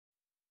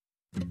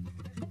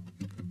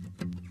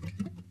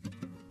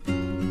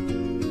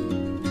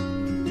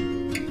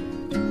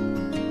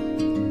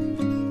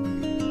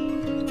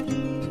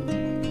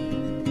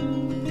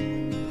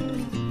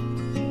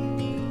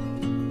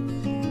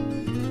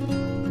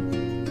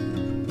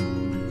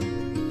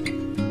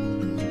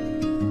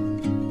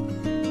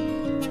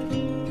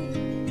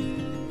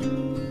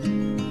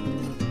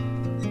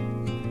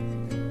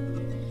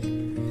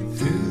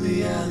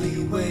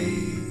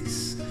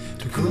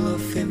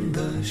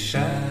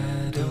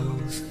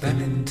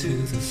to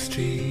the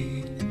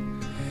street,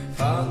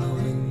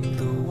 following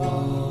the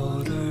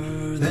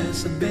water.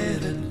 There's a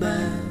bearded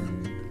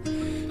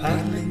man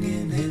paddling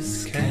in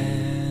his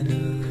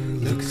canoe.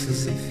 Looks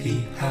as if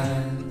he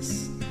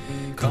has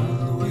come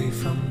all the way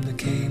from the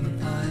Cayman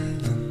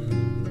Islands.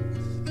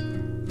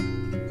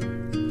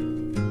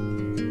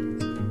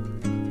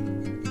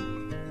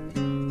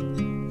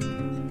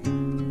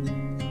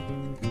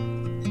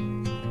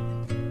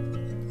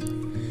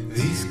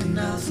 These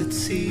canals, it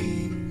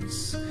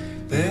seems,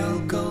 they all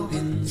go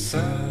in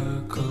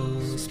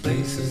circles.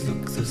 Places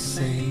look the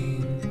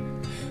same,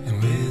 and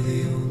we're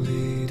the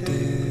only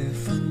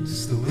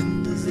difference. The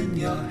wind is in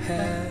your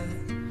hair,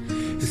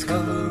 it's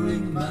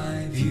covering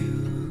my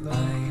view.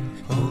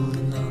 I'm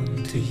holding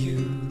on to you,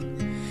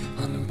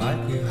 and I'll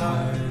bite you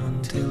hard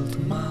until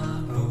tomorrow.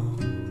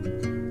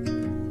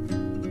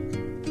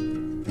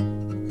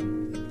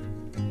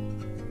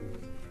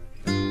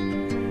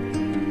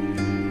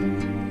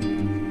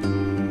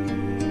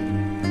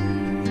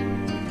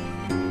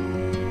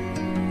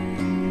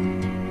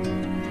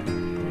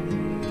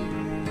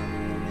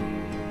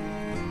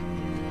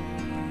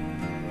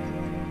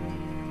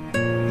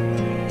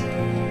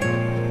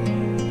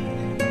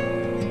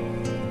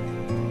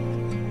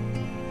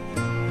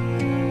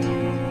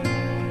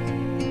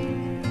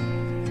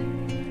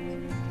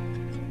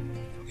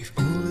 If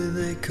only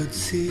they could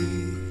see,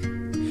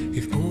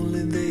 if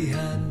only they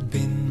had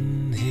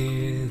been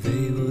here,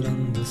 they would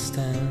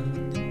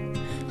understand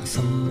how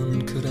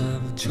someone could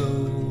have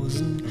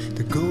chosen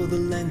to go the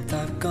length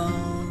I've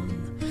gone,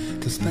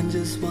 to spend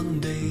just one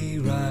day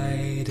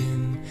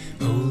riding,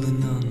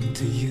 holding on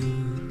to you.